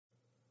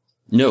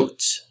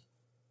Notes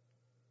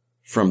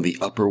from the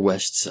Upper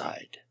West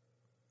Side,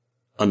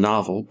 a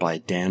novel by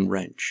Dan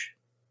Wrench.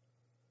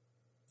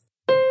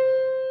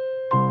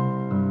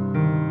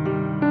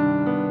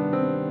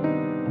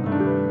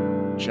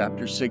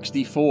 Chapter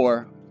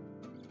 64,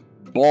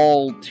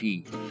 Ball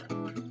Teeth.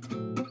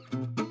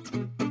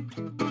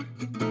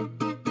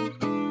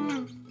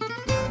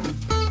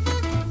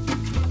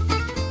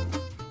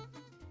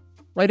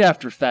 Right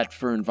after Fat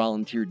Fern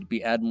volunteered to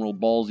be Admiral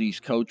Ballsy's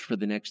coach for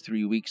the next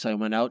 3 weeks, I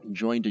went out and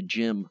joined a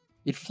gym.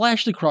 It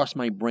flashed across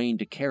my brain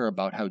to care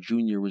about how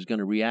Junior was going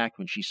to react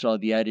when she saw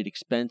the added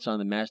expense on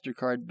the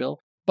MasterCard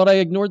bill, but I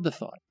ignored the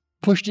thought,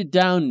 pushed it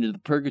down into the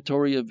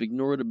purgatory of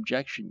ignored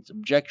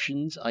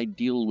objections I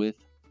deal with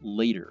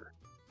later.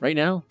 Right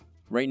now,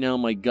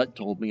 my gut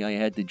told me I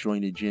had to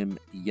join a gym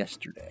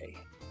yesterday.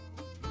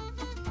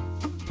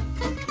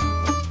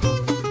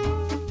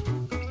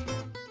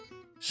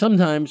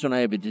 Sometimes when I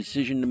have a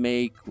decision to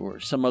make or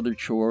some other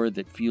chore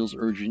that feels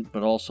urgent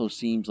but also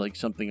seems like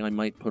something I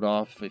might put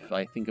off if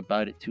I think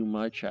about it too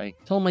much, I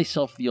tell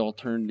myself the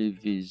alternative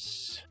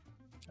is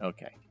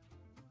okay.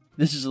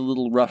 This is a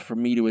little rough for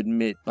me to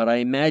admit, but I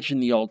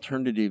imagine the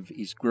alternative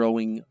is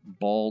growing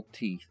ball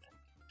teeth.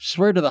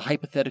 Swear to the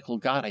hypothetical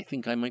God I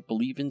think I might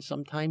believe in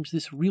sometimes,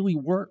 this really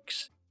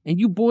works.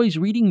 And you boys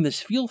reading this,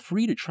 feel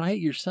free to try it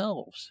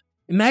yourselves.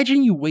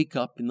 Imagine you wake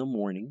up in the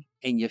morning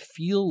and you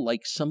feel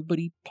like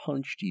somebody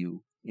punched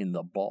you in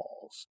the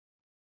balls.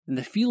 And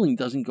the feeling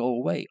doesn't go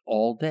away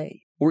all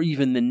day or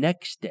even the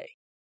next day.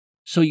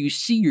 So you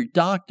see your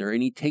doctor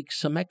and he takes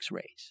some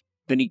x-rays.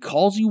 Then he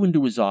calls you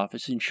into his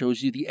office and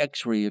shows you the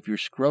x-ray of your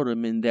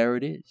scrotum, and there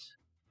it is.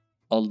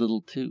 A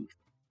little tooth,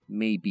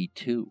 maybe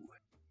two.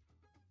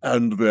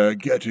 And they're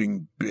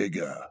getting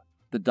bigger,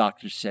 the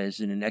doctor says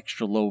in an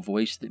extra low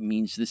voice that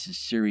means this is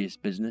serious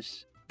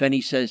business. Then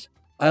he says,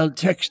 I'll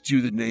text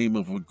you the name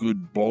of a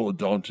good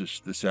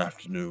ballodontist this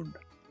afternoon.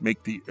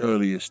 Make the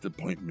earliest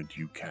appointment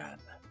you can.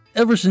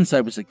 Ever since I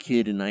was a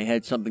kid and I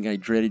had something I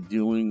dreaded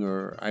doing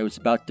or I was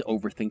about to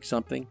overthink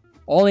something,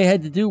 all I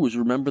had to do was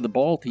remember the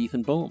ball teeth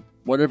and boom.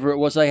 Whatever it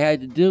was I had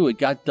to do, it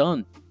got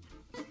done.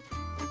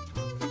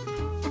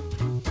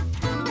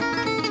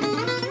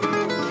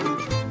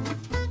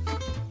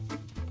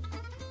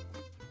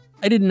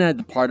 I didn't add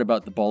the part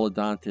about the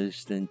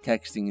ballodontist and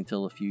texting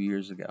until a few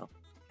years ago.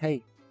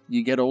 Hey,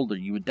 you get older,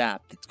 you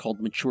adapt. It's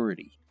called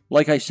maturity.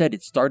 Like I said,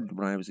 it started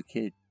when I was a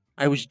kid.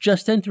 I was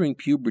just entering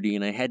puberty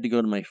and I had to go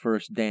to my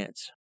first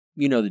dance.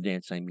 You know the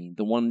dance I mean,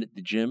 the one at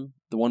the gym,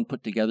 the one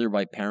put together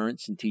by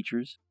parents and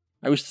teachers.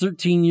 I was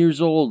 13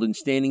 years old and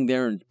standing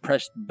there in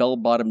pressed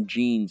bell-bottom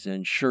jeans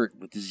and shirt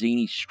with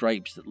zany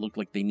stripes that looked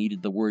like they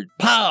needed the word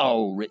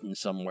POW written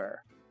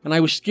somewhere. And I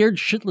was scared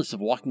shitless of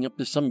walking up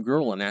to some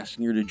girl and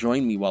asking her to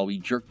join me while we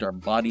jerked our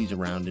bodies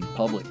around in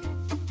public.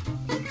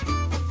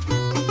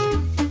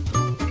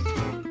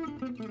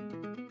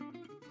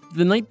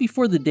 The night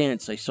before the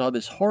dance, I saw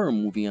this horror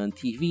movie on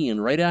TV,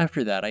 and right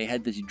after that, I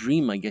had this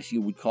dream I guess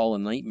you would call a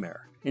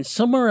nightmare. And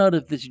somewhere out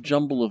of this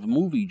jumble of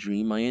movie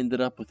dream, I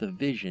ended up with a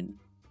vision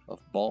of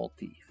ball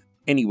teeth.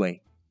 Anyway,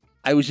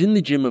 I was in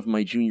the gym of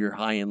my junior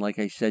high, and like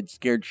I said,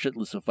 scared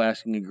shitless of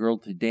asking a girl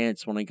to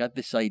dance when I got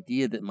this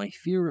idea that my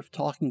fear of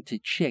talking to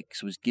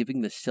chicks was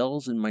giving the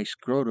cells in my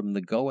scrotum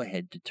the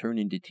go-ahead to turn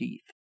into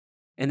teeth.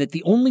 And that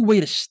the only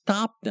way to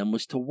stop them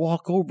was to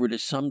walk over to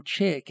some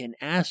chick and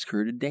ask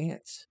her to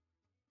dance.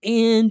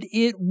 And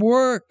it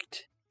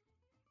worked.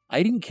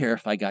 I didn't care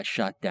if I got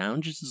shot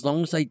down, just as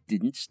long as I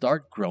didn't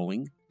start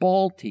growing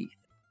ball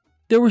teeth.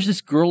 There was this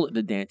girl at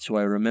the dance who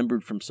I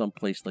remembered from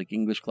someplace like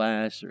English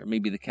class or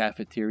maybe the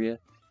cafeteria,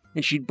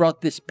 and she'd brought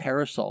this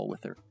parasol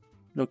with her.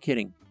 No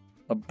kidding,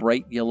 a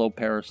bright yellow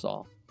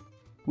parasol.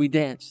 We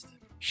danced.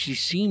 She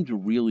seemed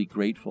really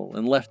grateful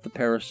and left the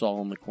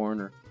parasol in the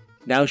corner.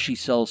 Now she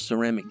sells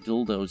ceramic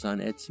dildos on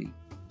Etsy.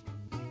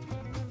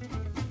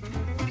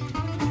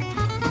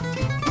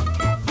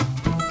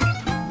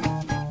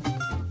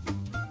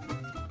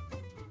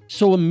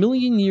 So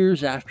 1,000,000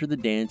 years after the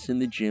dance in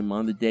the gym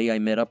on the day I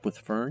met up with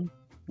Fern,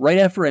 right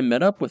after I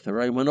met up with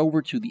her, I went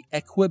over to the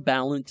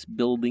Equibalance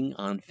building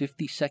on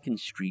 52nd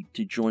Street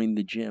to join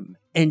the gym.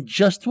 And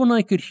just when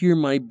I could hear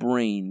my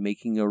brain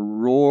making a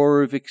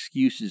roar of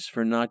excuses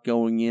for not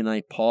going in,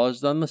 I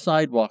paused on the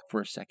sidewalk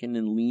for a second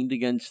and leaned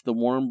against the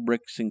warm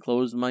bricks and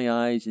closed my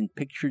eyes and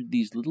pictured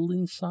these little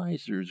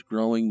incisors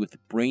growing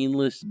with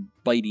brainless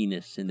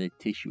bitiness in the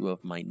tissue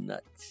of my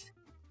nuts.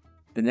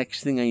 The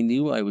next thing I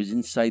knew, I was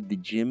inside the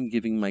gym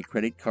giving my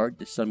credit card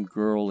to some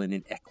girl in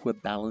an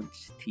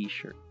Equibalance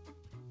t-shirt.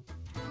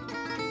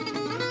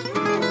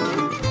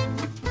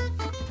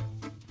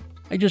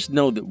 I just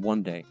know that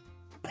one day,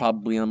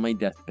 probably on my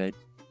deathbed,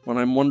 when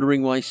I'm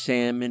wondering why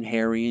Sam and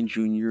Harry and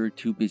Junior are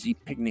too busy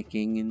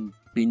picnicking and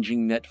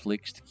binging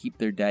Netflix to keep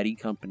their daddy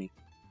company,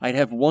 I'd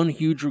have one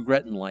huge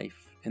regret in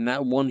life, and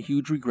that one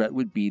huge regret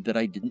would be that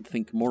I didn't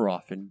think more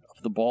often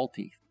of the ball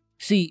teeth.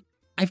 See,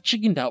 I've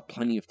chickened out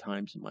plenty of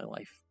times in my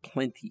life.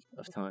 Plenty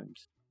of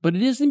times. But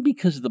it isn't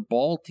because the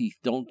ball teeth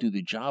don't do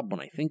the job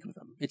when I think of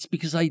them. It's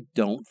because I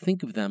don't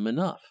think of them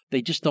enough.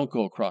 They just don't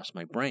go across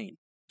my brain.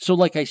 So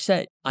like I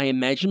said, I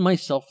imagine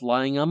myself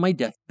lying on my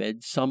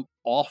deathbed some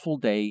awful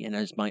day, and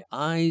as my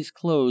eyes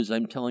close,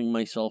 I'm telling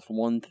myself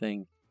one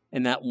thing.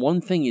 And that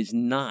one thing is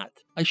not,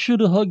 I should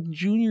have hugged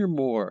Junior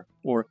more,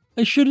 or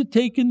I should have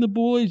taken the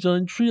boys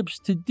on trips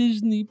to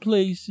Disney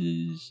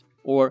places,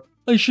 or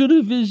I should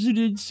have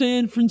visited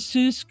San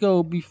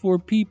Francisco before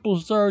people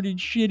started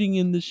shitting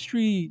in the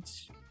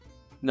streets.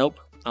 Nope,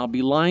 I'll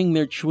be lying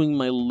there chewing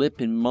my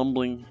lip and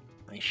mumbling,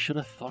 I should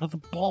have thought of the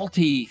ball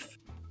teeth.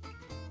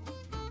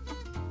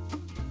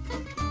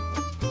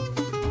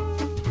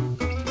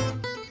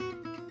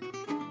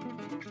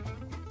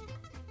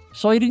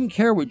 So I didn't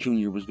care what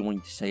Junior was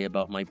going to say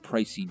about my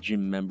pricey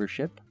gym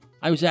membership.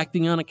 I was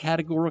acting on a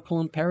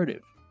categorical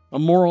imperative, a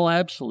moral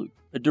absolute,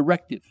 a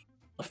directive,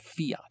 a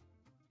fiat.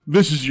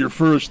 This is your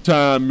first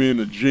time in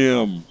a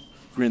gym,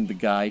 Grinned the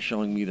guy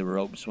showing me the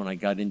ropes when I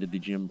got into the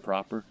gym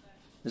proper.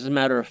 As a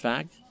matter of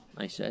fact,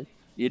 I said,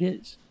 it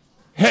is.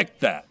 Heck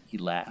that, He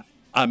laughed.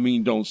 I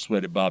mean, don't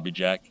sweat it, Bobby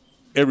Jack.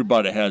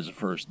 Everybody has a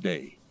first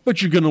day.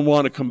 But you're going to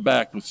want to come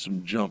back with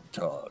some jump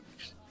togs.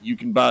 You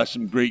can buy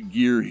some great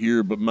gear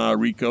here, but my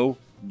Rico,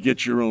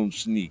 get your own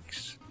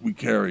sneaks. We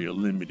carry a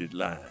limited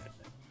line.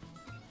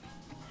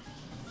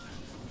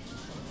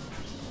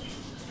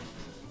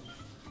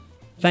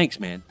 Thanks,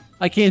 man.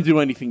 I can't do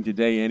anything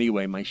today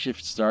anyway. My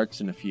shift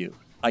starts in a few.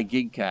 I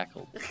gig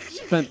cackled.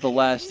 Spent the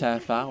last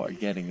half hour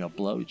getting a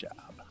blowjob.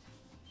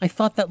 I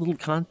thought that little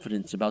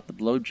confidence about the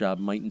blowjob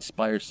might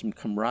inspire some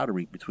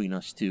camaraderie between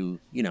us two,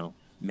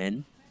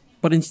 men.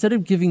 But instead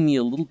of giving me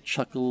a little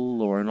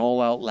chuckle or an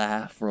all-out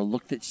laugh or a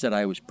look that said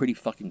I was pretty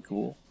fucking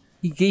cool,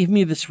 he gave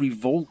me this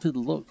revolted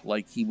look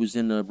like he was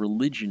in a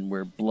religion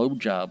where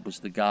blowjob was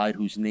the god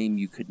whose name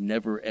you could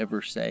never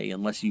ever say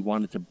unless you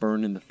wanted to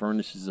burn in the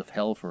furnaces of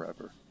hell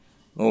forever.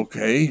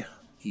 Okay,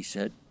 He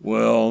said.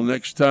 well,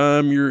 next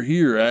time you're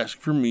here, ask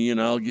for me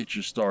and I'll get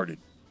you started.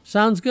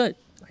 Sounds good,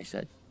 I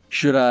said.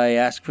 Should I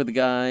ask for the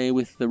guy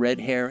with the red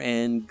hair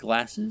and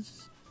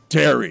glasses?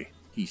 Terry.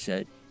 He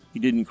said. He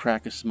didn't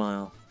crack a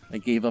smile. I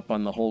gave up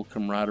on the whole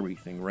camaraderie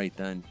thing right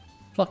then.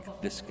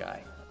 Fuck this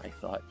guy, I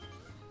thought.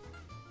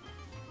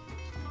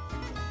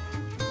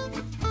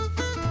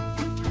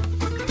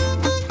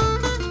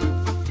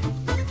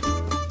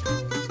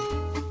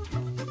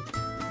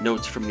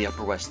 Notes from the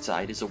Upper West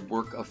Side is a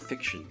work of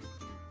fiction.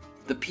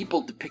 The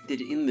people depicted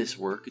in this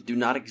work do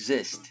not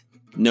exist.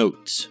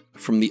 Notes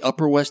from the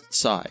Upper West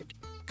Side,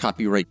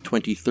 copyright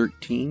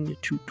 2013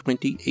 to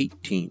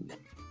 2018,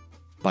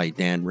 by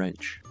Dan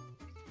Wrench.